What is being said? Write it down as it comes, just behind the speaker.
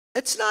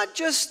it's not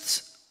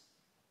just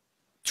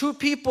two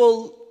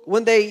people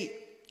when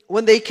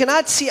they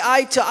cannot see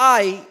eye to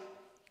eye.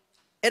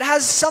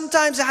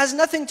 Sometimes it has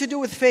nothing to do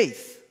with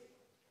faith.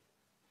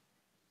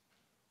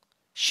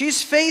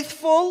 She's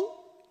faithful,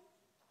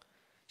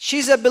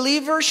 she's a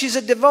believer, she's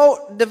a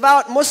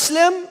devout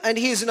Muslim, and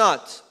he's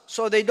not.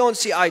 So they don't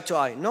see eye to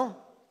eye. No.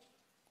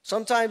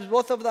 Sometimes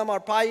both of them are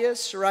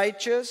pious,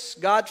 righteous,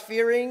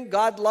 God-fearing,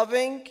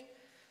 God-loving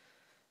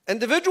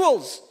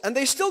individuals, and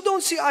they still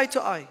don't see eye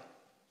to eye.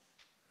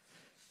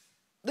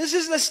 This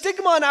is the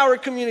stigma in our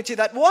community,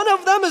 that one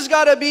of them has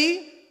got to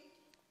be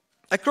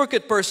a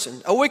crooked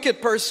person, a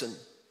wicked person.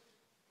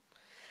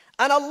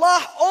 And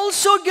Allah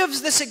also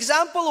gives this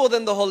example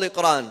within the Holy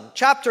Quran.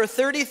 Chapter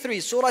 33,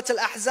 Surah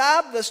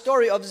Al-Ahzab, the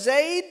story of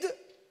Zayd,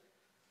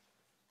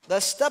 the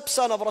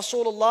stepson of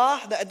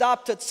Rasulullah, the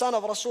adopted son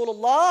of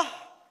Rasulullah,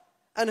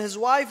 and his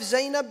wife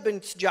Zainab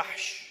bint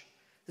Jahsh.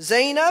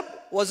 Zainab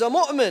was a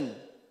mu'min.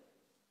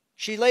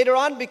 She later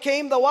on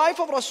became the wife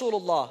of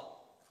Rasulullah.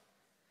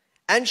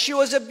 And she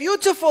was a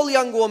beautiful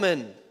young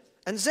woman.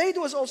 And Zayd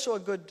was also a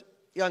good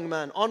young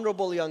man,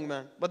 honorable young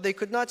man. But they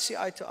could not see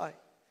eye to eye.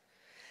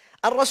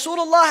 And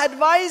Rasulullah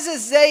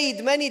advises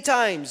Zayd many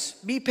times,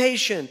 be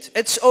patient,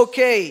 it's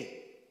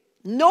okay,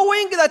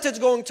 knowing that it's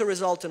going to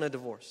result in a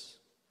divorce.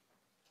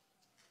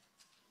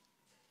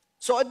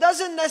 So it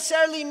doesn't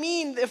necessarily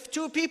mean if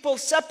two people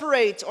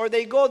separate or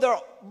they go their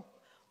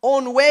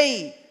own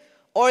way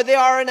or they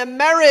are in a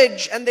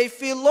marriage and they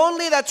feel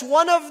lonely that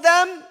one of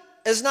them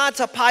is not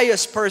a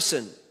pious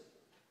person.